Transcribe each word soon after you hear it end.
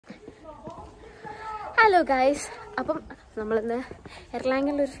Hello guys, അപ്പം നമ്മളിന്ന്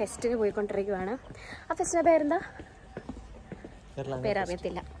എർലാംഗനിൽ ഒരു ഫെസ്റ്റിന് പോയിക്കൊണ്ടിരിക്കുകയാണ്. ആ ഫെസ്റ്റിൻ്റെ പേരെന്താ?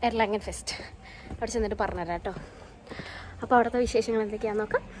 പേരറിയത്തില്ല. എർലാംഗൻ ഫെസ്റ്റ്. അവിടെ ചെന്നിട്ട് പറഞ്ഞുതരാം കേട്ടോ. അപ്പോൾ അവിടുത്തെ വിശേഷങ്ങൾ എന്തൊക്കെയാണെന്ന്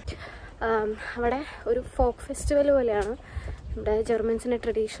നോക്കാം. അവിടെ ഒരു ഫോക്ക് ഫെസ്റ്റിവൽ പോലെയാണ്. ഇവിടെ ജർമ്മൻസിൻ്റെ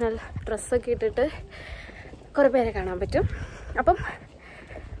ട്രഡീഷണൽ ഡ്രസ്സൊക്കെ ഇട്ടിട്ട് കുറേ പേരെ കാണാൻ പറ്റും. അപ്പം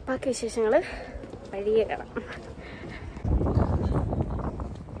ബാക്കി വിശേഷങ്ങൾ വഴിയേ കാണാം.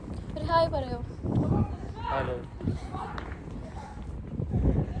 ഒരു ഹായ് പറയോ? ഹലോ.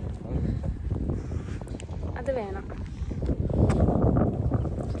 അത് വേണം.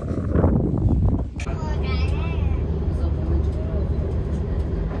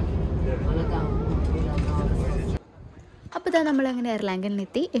 അപ്പോൾ ഇതാ നമ്മളങ്ങനെ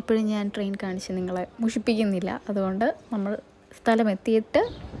എർലാംഗനിലെത്തി. എപ്പോഴും ഞാൻ ട്രെയിൻ കാണിച്ച് നിങ്ങളെ മുഷിപ്പിക്കുന്നില്ല, അതുകൊണ്ട് നമ്മൾ സ്ഥലം എത്തിയിട്ട്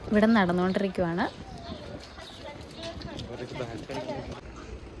ഇവിടെ നടന്നുകൊണ്ടിരിക്കുവാണ്.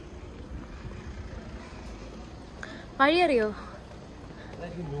 വഴി അറിയോ?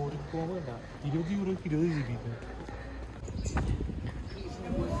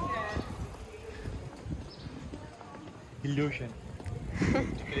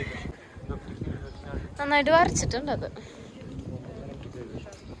 നന്നായിട്ട് വരച്ചിട്ടുണ്ട്. അത്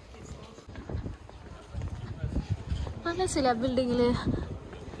നല്ല സില ബിൽഡിങ്ങില്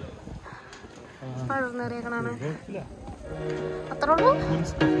പഴർന്നേറിയേക്കണാണ്. അത്ര ഉള്ളൂ.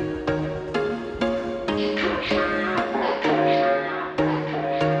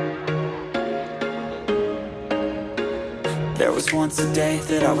 There was once a day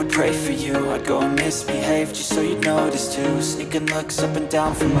that I would pray for you. I'd go and misbehave just so you'd notice too. Sneaking looks up and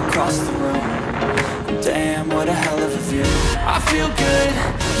down from across the room. Damn, what a hell of a view. I feel good,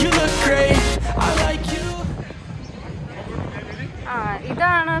 you look great, I like you.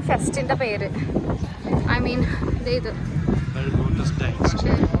 ഇതാണ് ഫെസ്റ്റിന്റെ പേര്. I mean ഇത്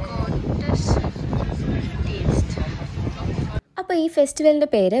അപ്പോൾ ഈ ഫെസ്റ്റിവലിൻ്റെ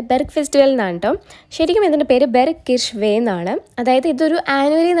പേര് ബെർഗ് festival എന്നാണ് കേട്ടോ. ശരിക്കും ഇതിൻ്റെ പേര് ബെർഗ് കിർഷ് വേ എന്നാണ്. അതായത് ഇതൊരു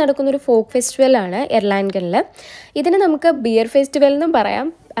ആനുവലി നടക്കുന്നൊരു ഫോക്ക് ഫെസ്റ്റിവലാണ് എർലാംഗനിൽ. ഇതിന് നമുക്ക് ബിയർ ഫെസ്റ്റിവൽ എന്നും പറയാം,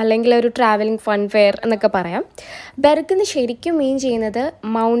 അല്ലെങ്കിൽ ഒരു ട്രാവലിംഗ് ഫൺ ഫെയർ എന്നൊക്കെ പറയാം. ബെർഗെന്ന് ശരിക്കും മീൻ ചെയ്യുന്നത്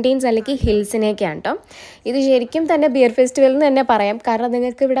മൗണ്ടെയിൻസ് അല്ലെങ്കിൽ ഹിൽസിനെയൊക്കെയാണ് കേട്ടോ. ഇത് ശരിക്കും തന്നെ ബിയർ ഫെസ്റ്റിവൽ എന്ന് തന്നെ പറയാം, കാരണം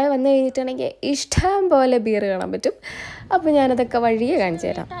നിങ്ങൾക്ക് ഇവിടെ വന്നു കഴിഞ്ഞിട്ടുണ്ടെങ്കിൽ ഇഷ്ടം പോലെ ബിയർ കാണാൻ പറ്റും. അപ്പോൾ ഞാനതൊക്കെ വഴിയെ കാണിച്ചു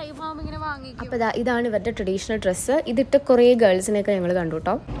തരാം. അപ്പോൾ ഇതാണ് ഇവരുടെ ട്രഡീഷണൽ ഡ്രസ്സ്. ഇതിട്ട് കുറേ ഗേൾസിനെയൊക്കെ ഞങ്ങൾ കണ്ടു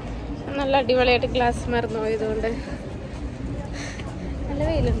കേട്ടോ. നല്ല അടിപൊളിയായിട്ട് ഗ്ലാസ് മറന്നു പോയതുകൊണ്ട് നല്ല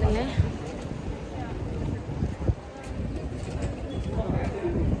വെയിലുണ്ടല്ലേ.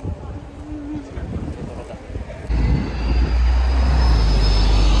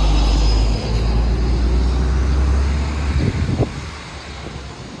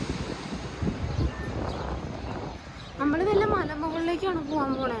 നമ്മള് വല്ല മലമുകളിലേക്കാണ്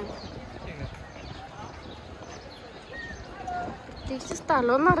പോവാൻ പോണേ. പ്രത്യേകിച്ച്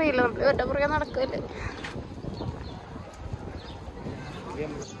സ്ഥലമൊന്നും അറിയില്ല, നമ്മൾ ഇവരുടെ പുറകെ നടക്കല്ലേ.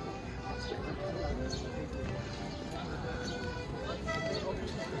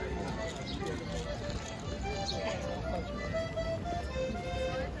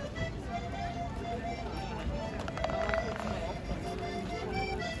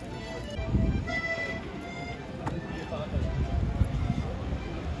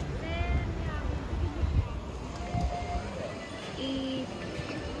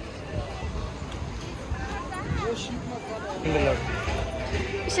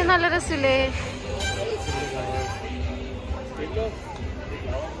 പക്ഷെ നല്ല രസമില്ലേ?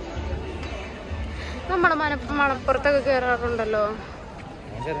 നമ്മുടെ മണപ്പുറത്തൊക്കെ കയറാറുണ്ടല്ലോ.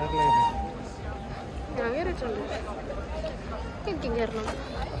 ഞാൻ കയറിയിട്ടുണ്ട്. എനിക്കും കയറണം.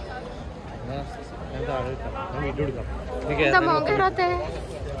 എന്താ മോൻ കയറാത്തെ?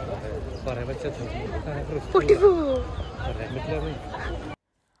 പൊട്ടിപ്പോവോ?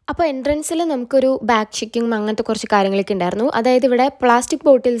 അപ്പോൾ എൻട്രൻസിൽ നമുക്കൊരു ബാഗ് ചെക്കിങ് അങ്ങനത്തെ കുറച്ച് കാര്യങ്ങളൊക്കെ ഉണ്ടായിരുന്നു. അതായത് ഇവിടെ പ്ലാസ്റ്റിക്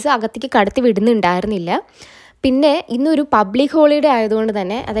ബോട്ടിൽസ് അകത്തേക്ക് കടത്തി വിടുന്നുണ്ടായിരുന്നില്ല. പിന്നെ ഇന്നൊരു പബ്ലിക് ഹോളിഡേ ആയതുകൊണ്ട്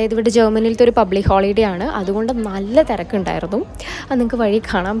തന്നെ, അതായത് ഇവിടെ ജർമ്മനിയിലത്തെ ഒരു പബ്ലിക് ഹോളിഡേ ആണ്, അതുകൊണ്ട് നല്ല തിരക്കുണ്ടായിരുന്നു. അത് നിങ്ങൾക്ക് വഴി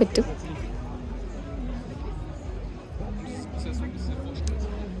കാണാൻ പറ്റും.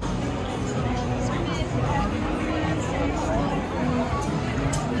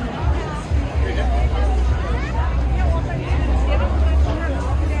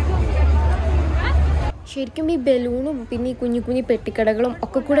 ശരിക്കും ഈ ബലൂണും പിന്നെ ഈ കുഞ്ഞു കുഞ്ഞു പെട്ടിക്കടകളും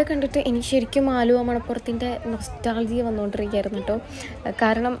ഒക്കെ കൂടെ കണ്ടിട്ട് എനിക്ക് ശരിക്കും ആലുവ മണപ്പുറത്തിൻ്റെ നൊസ്റ്റാൾജിയ വന്നുകൊണ്ടിരിക്കുകയായിരുന്നു കേട്ടോ.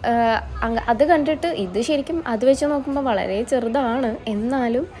 കാരണം അത് കണ്ടിട്ട് ഇത് ശരിക്കും അത് വെച്ച് നോക്കുമ്പോൾ വളരെ ചെറുതാണ്,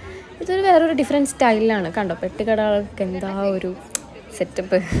 എന്നാലും ഇതൊരു വേറൊരു ഡിഫറെൻറ്റ് സ്റ്റൈലിലാണ്. കണ്ടോ പെട്ടിക്കടകൾക്ക് എന്താ ഒരു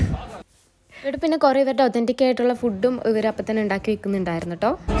സെറ്റപ്പ്. ഇവിടെ പിന്നെ കുറേ ഇവരുടെ ഒതൻറ്റിക് ആയിട്ടുള്ള ഫുഡും ഇവർ അപ്പം തന്നെ ഉണ്ടാക്കി വെക്കുന്നുണ്ടായിരുന്നു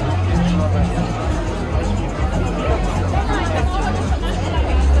കേട്ടോ.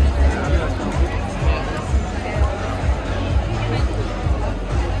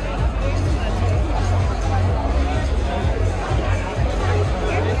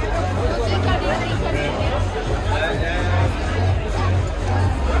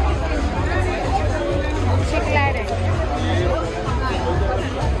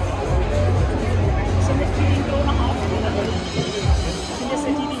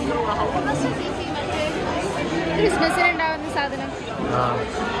 ക്രിസ്മസിനുണ്ടാവുന്ന സാധനം.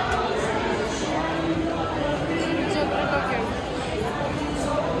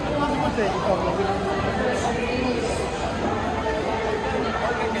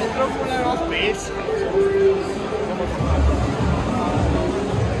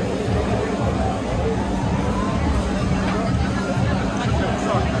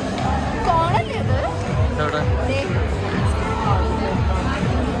 കോണല്ലേ ഇത്?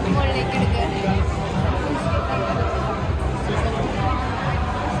 മുകളിലേക്ക് എടുക്കുക.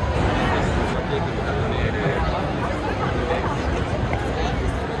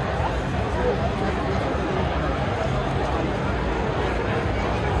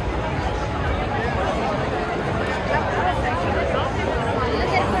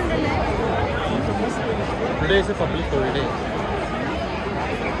 Today is a public holiday.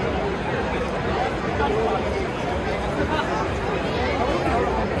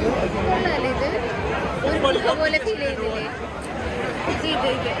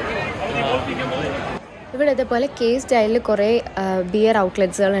 ഇവിടെ ഇതേപോലെ കേസ് സ്റ്റൈലിൽ കുറേ ബിയർ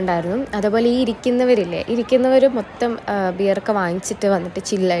ഔട്ട്ലെറ്റ്സുകൾ ഉണ്ടായിരുന്നു. അതേപോലെ ഈ ഇരിക്കുന്നവർ മൊത്തം ബിയറൊക്കെ വാങ്ങിച്ചിട്ട് വന്നിട്ട്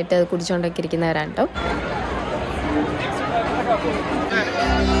ചില്ലായിട്ട് അത് കുടിച്ചുകൊണ്ടൊക്കെ ഇരിക്കുന്നവരാണ് കേട്ടോ.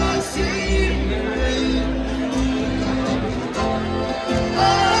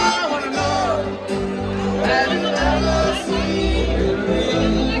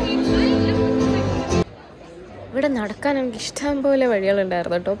 ഇവിടെ നടക്കാൻ നമുക്ക് ഇഷ്ടം പോലെ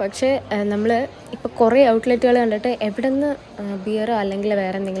വഴികളുണ്ടായിരുന്നു കേട്ടോ. പക്ഷേ നമ്മൾ ഇപ്പോൾ കുറേ ഔട്ട്ലെറ്റുകൾ കണ്ടിട്ട് എവിടെ നിന്ന് ബിയറോ അല്ലെങ്കിൽ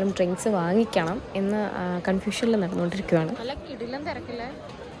വേറെ എന്തെങ്കിലും ഡ്രിങ്ക്സ് വാങ്ങിക്കണം എന്ന കൺഫ്യൂഷനിൽ നടന്നുകൊണ്ടിരിക്കുകയാണ്. നല്ല കിടിലം തിരക്കില്ലേ.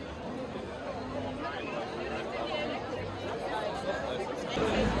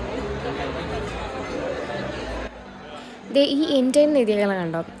 ഈ എൻറ്റൈൻ രീതികൾ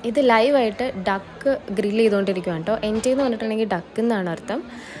കണ്ടോ, ഇത് ലൈവായിട്ട് ഡക്ക് ഗ്രില്ല് ചെയ്തുകൊണ്ടിരിക്കുകയാണ് കേട്ടോ. എൻറ്റൈൻ എന്ന് പറഞ്ഞിട്ടുണ്ടെങ്കിൽ ഡക്ക് എന്നാണ് അർത്ഥം.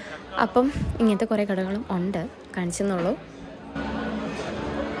 അപ്പം ഇങ്ങനത്തെ കുറേ കടകളും ഉണ്ട്, കാണിച്ചെന്നുള്ളൂ.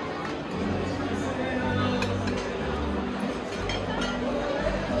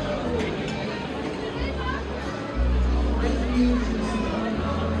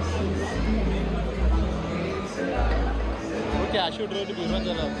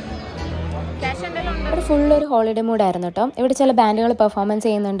 ഇവിടെ ഫുള്ളൊരു ഹോളിഡേ മൂഡായിരുന്നു കേട്ടോ. ഇവിടെ ചില ബാൻഡുകൾ പെർഫോമൻസ്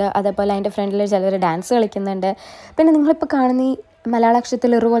ചെയ്യുന്നുണ്ട്, അതേപോലെ അതിൻ്റെ ഫ്രണ്ടിൽ ചിലർ ഡാൻസ് കളിക്കുന്നുണ്ട്. പിന്നെ നിങ്ങളിപ്പോൾ കാണുന്ന ഈ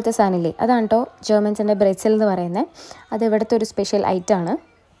മലയാളാക്ഷരത്തിൽ ഇറു പോലത്തെ സാധനമില്ലേ, അതാണ് കേട്ടോ ജർമ്മൻസിൻ്റെ ബ്രെറ്റ്സൽ എന്ന് പറയുന്നത്. അത് ഇവിടുത്തെ ഒരു സ്പെഷ്യൽ ഐറ്റമാണ്.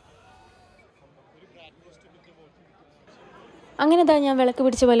 അങ്ങനെ ഇതാ ഞാൻ വിളക്ക്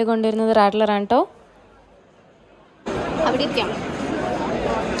പിടിച്ച പോലെ കൊണ്ടുവരുന്നത് റാഡ്ലറാണ് കേട്ടോ. അവിടെ ഇരിക്കാം.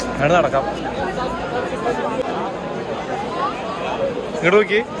 നടക്കാം. ഇങ്ങോട്ട്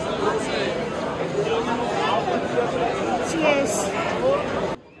നോക്കി.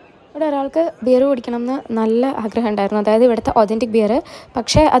 ഇവിടെ ഒരാൾക്ക് ബിയർ കുടിക്കണം എന്ന് നല്ല ആഗ്രഹം ഉണ്ടായിരുന്നു, അതായത് ഇവിടുത്തെ ഒതൻറ്റിക് ബിയർ.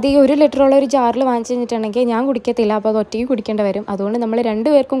 പക്ഷേ അത് ഈ 1 ലിറ്ററുള്ള ഒരു ജാറിൽ വാങ്ങിച്ചു കഴിഞ്ഞിട്ടുണ്ടെങ്കിൽ ഞാൻ കുടിക്കത്തില്ല, അപ്പോൾ അത് ഒറ്റയ്ക്ക് കുടിക്കേണ്ടി വരും. അതുകൊണ്ട് നമ്മൾ 2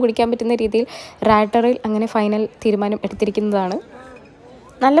 പേർക്കും കുടിക്കാൻ പറ്റുന്ന രീതിയിൽ റാഡ്ലറിൽ അങ്ങനെ ഫൈനൽ തീരുമാനം എടുത്തിരിക്കുന്നതാണ്.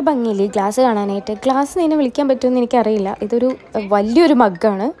 നല്ല ഭംഗിയില്ലേ ഗ്ലാസ് കാണാനായിട്ട്. ഗ്ലാസ് ഇതിനെ വിളിക്കാൻ പറ്റുമെന്ന് എനിക്കറിയില്ല. ഇതൊരു വലിയൊരു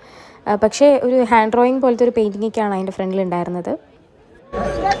മഗ്ഗാണ്, പക്ഷേ ഒരു ഹാൻഡ് ഡ്രോയിങ് പോലത്തെ ഒരു പെയിൻറ്റിങ്ങൊക്കെയാണ് അതിൻ്റെ ഫ്രണ്ടിൽ ഉണ്ടായിരുന്നത്.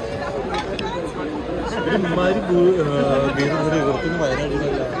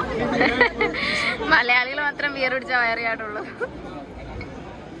 മലയാളികൾ മാത്രം ബിയർ കുടിച്ച വയറിയാടുള്ളൂ.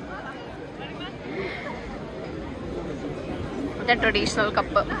 Traditional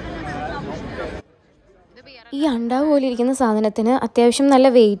cup. ഈ അണ്ടാവ് പോലെ ഇരിക്കുന്ന സാധനത്തിന് അത്യാവശ്യം നല്ല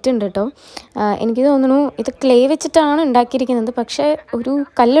വെയിറ്റ് ഉണ്ട് കേട്ടോ. എനിക്ക് തോന്നുന്നു ഇത് ക്ലേ വെച്ചിട്ടാണ് ഉണ്ടാക്കിയിരിക്കുന്നത്, പക്ഷേ ഒരു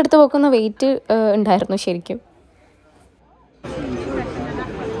കല്ലെടുത്ത് വെക്കുന്ന വെയിറ്റ് ഉണ്ടായിരുന്നു ശരിക്കും.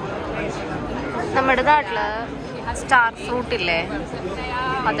 നമ്മുടെ നാട്ടില് സ്റ്റാർ ഫ്രൂട്ട് ഇല്ലേ,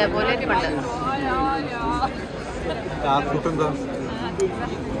 അതേപോലെ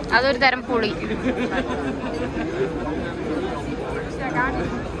അതൊരു തരം പുളി.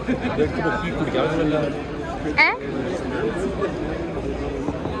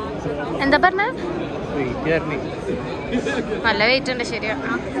 എന്താ പറഞ്ഞ? നല്ല വെയിറ്റ് ഉണ്ട്. ശരിയാ.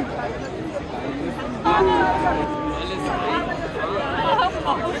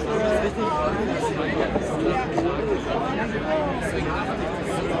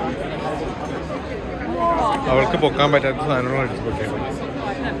 അവൾക്ക് പൊക്കാൻ പറ്റാത്ത സാധനങ്ങൾ അടിച്ചു പൊക്കാൻ.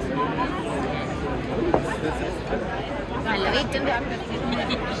 നല്ല വെയിറ്റ് ഉണ്ട്.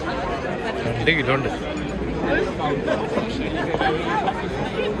 2 കിലോ ഉണ്ട്.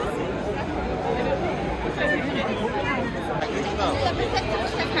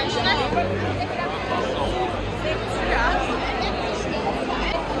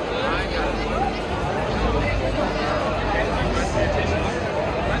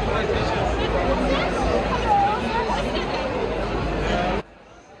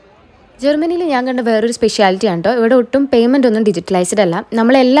 ജർമ്മനിയിൽ ഞാൻ കണ്ട വേറൊരു സ്പെഷ്യാലിറ്റി ആണ് കേട്ടോ. ഇവിടെ ഒട്ടും പേയ്മെൻ്റ് ഒന്നും ഡിജിറ്റലൈസ്ഡ് അല്ല.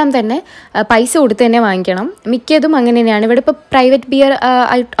 നമ്മളെല്ലാം തന്നെ പൈസ കൊടുത്ത് തന്നെ വാങ്ങിക്കണം. മിക്കതും അങ്ങനെ തന്നെയാണ്. ഇവിടെ ഇപ്പോൾ പ്രൈവറ്റ് ബിയർ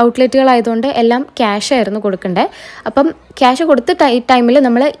ഔട്ട്ലെറ്റുകളായതുകൊണ്ട് എല്ലാം ക്യാഷ് ആയിരുന്നു കൊടുക്കേണ്ടത്. അപ്പം ക്യാഷ് കൊടുത്ത ടൈമിൽ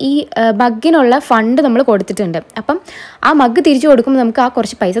നമ്മൾ ഈ മഗ്ഗിനുള്ള ഫണ്ട് നമ്മൾ കൊടുത്തിട്ടുണ്ട്. അപ്പം ആ മഗ്ഗ് തിരിച്ചു കൊടുക്കുമ്പോൾ നമുക്ക് ആ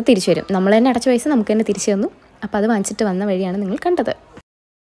കുറച്ച് പൈസ തിരിച്ചു വരും. നമ്മൾ തന്നെ അടച്ച പൈസ നമുക്ക് തന്നെ തിരിച്ചു തന്നു. അപ്പോൾ അത് വാങ്ങിച്ചിട്ട് വന്ന വഴിയാണ് നിങ്ങൾ കണ്ടത്.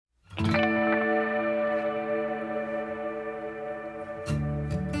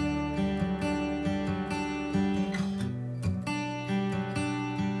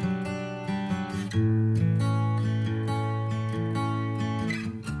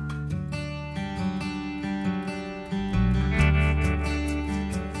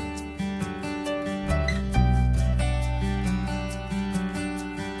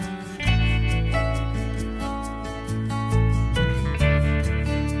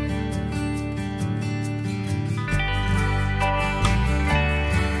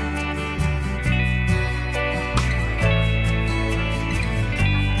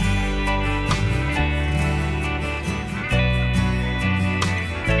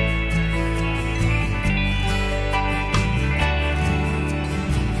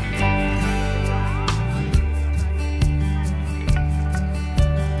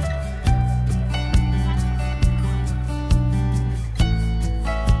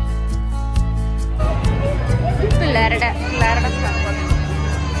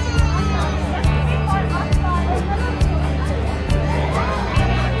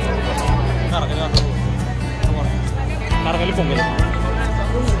 കറങ്ങൽ പൊങ്കൽ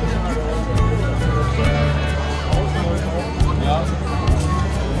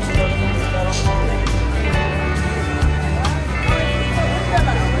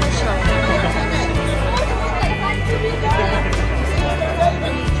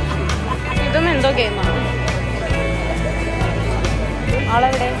ഇതും എന്തോ ഗെയിമാണ്.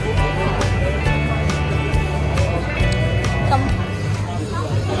 ആളെവിടെ?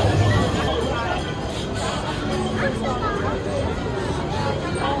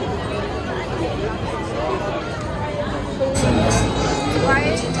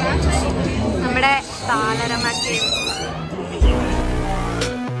 നമ്മുടെ താലരമൊക്കെ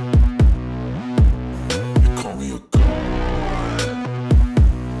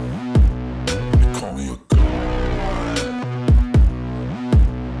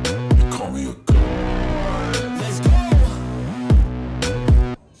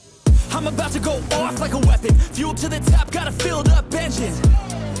I'm about to go off like a weapon. Fuel to the top, got a filled up engine.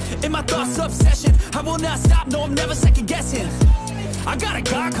 In my thoughts, obsession. I will not stop, no, I'm never second guessing. I got a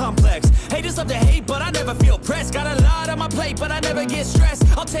God complex. Haters love to hate, but I never feel pressed. Got a lot on my plate, but I never get stressed.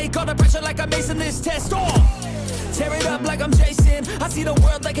 I'll take all the pressure like I'm acing this test. Oh! Tear it up like I'm Jason. I see the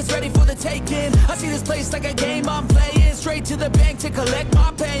world like it's ready for the taking. I see this place like a game I'm playing. Straight to the bank to collect my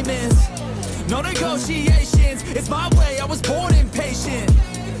payments. No negotiations, it's my way, I was born impatient.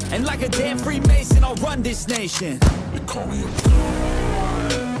 And like a damn Freemason, I'll run this nation. You call me a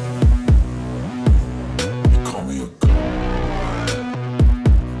god. You call me a god.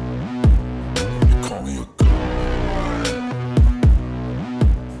 You call me a god.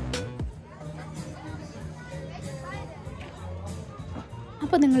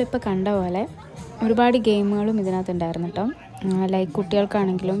 അപ്പോൾ നിങ്ങളിപ്പോൾ കണ്ട പോലെ ഒരുപാട് ഗെയിമുകളും ഇതിനകത്തുണ്ടായിരുന്നു കേട്ടോ. Like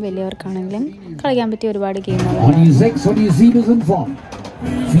കുട്ടികൾക്കാണെങ്കിലും വലിയവർക്കാണെങ്കിലും കളിക്കാൻ പറ്റിയ ഒരുപാട് ഗെയിമുകൾ. Die 6 und die 7 sind vorn.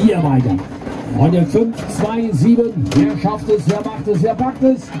 4 weiter. Und der 5, 2, 7. Wer schafft es, wer macht es, wer packt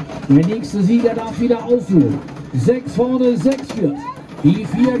es? Der nächste Sieger darf wieder aussuchen. 6 vorne, 6 führt. Die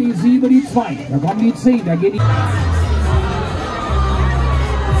 4, die 7, die 2. Da kommen die 10, da gehen die...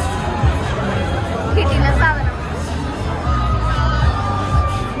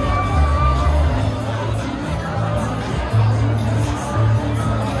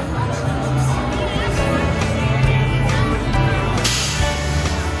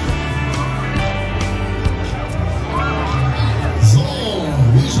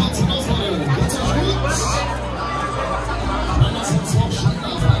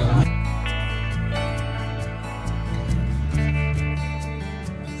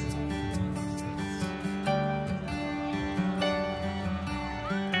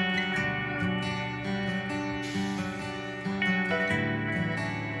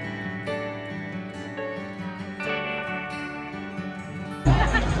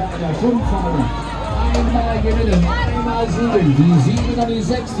 der 5 vorne. Einmal gewinnen, einmal siegen. Die 7 und die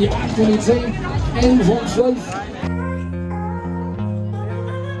 6, die 8 und die 10, 11 und 12.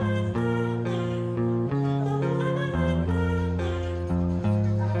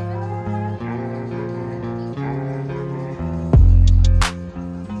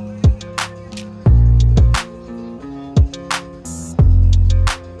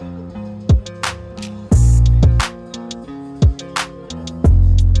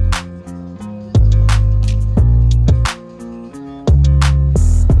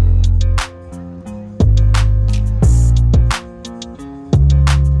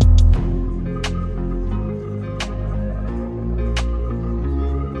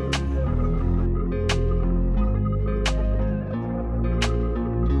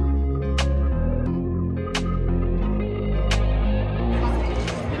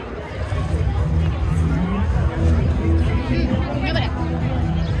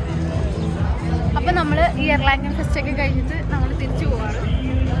 അപ്പോൾ നമ്മൾ ഈ എർലാംഗൻ ഫെസ്റ്റൊക്കെ കഴിഞ്ഞിട്ട് നമ്മൾ തിരിച്ചു പോവാണ്.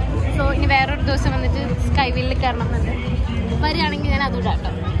 So ഇനി വേറൊരു ദിവസം വന്നിട്ട് സ്കൈ വീലിൽ കയറണം എന്നുണ്ട്. വരികയാണെങ്കിൽ ഞാൻ അതുകൂടെ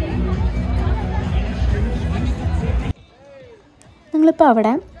കേട്ടോ. നിങ്ങളിപ്പോൾ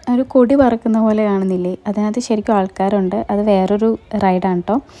അവിടെ ഒരു കൊടി പറക്കുന്ന പോലെ കാണുന്നില്ലേ? അതിനകത്ത് ശരിക്കും ആൾക്കാരുണ്ട്. അത് വേറൊരു റൈഡാണ്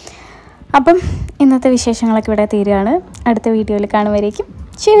കേട്ടോ. അപ്പം ഇന്നത്തെ വിശേഷങ്ങളൊക്കെ ഇവിടെ തീരുകയാണ്. അടുത്ത വീഡിയോയിൽ കാണുമ്പോഴേക്കും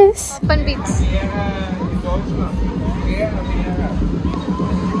cheers. Open beach.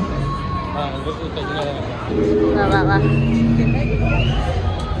 Va.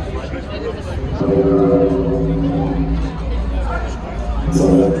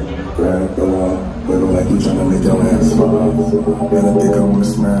 Little like you tryna make your ass fall. Better think I wanna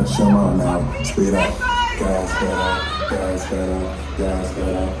smash your mom now. Speed up, gas pedal, gas pedal, gas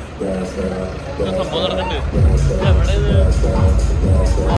pedal, gas pedal, gas pedal, gas pedal, gas pedal, gas pedal.